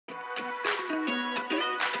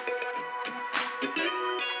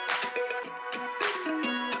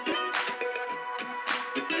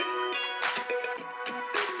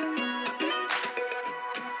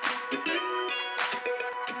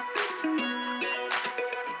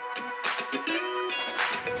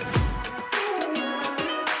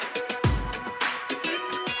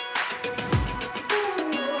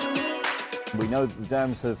know that the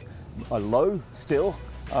dams are low still,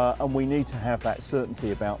 and we need to have that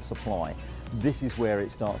certainty about supply. This is where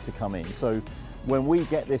it starts to come in. So when we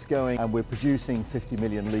get this going and we're producing 50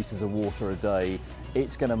 million litres of water a day,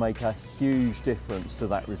 it's going to make a huge difference to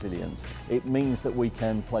that resilience. It means that we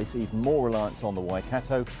can place even more reliance on the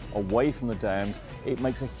Waikato, away from the dams. It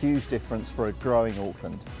makes a huge difference for a growing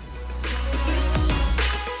Auckland.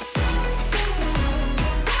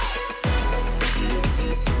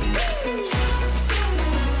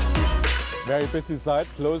 Very busy site,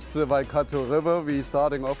 close to the Waikato River. We're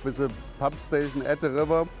starting off with a pump station at the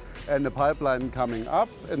river and a pipeline coming up,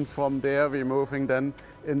 and from there we're moving then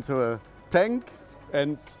into a tank,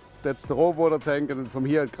 and that's the raw water tank, and from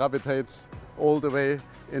here it gravitates all the way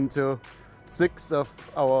into 6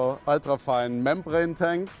 of our ultra-fine membrane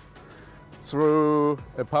tanks, through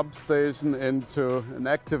a pump station into an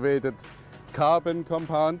activated carbon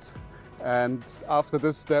compound, and after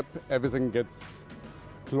this step everything gets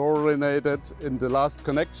chlorinated in the last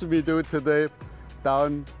connection we do today,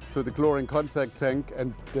 down to the chlorine contact tank,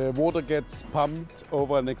 and the water gets pumped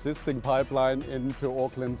over an existing pipeline into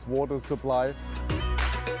Auckland's water supply.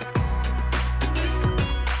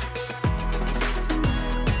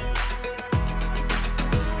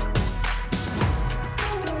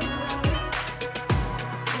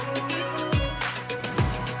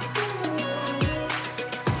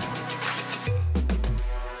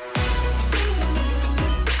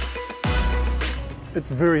 It's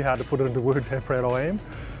very hard to put it into words how proud I am.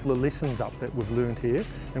 The lessons up that we've learned here,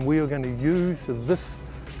 and we are going to use this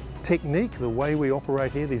technique, the way we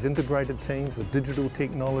operate here, these integrated teams, the digital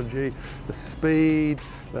technology, the speed,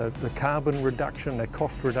 the carbon reduction, the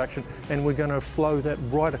cost reduction, and we're going to flow that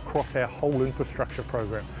right across our whole infrastructure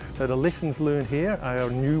program. So the lessons learned here are a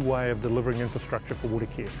new way of delivering infrastructure for water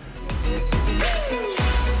care.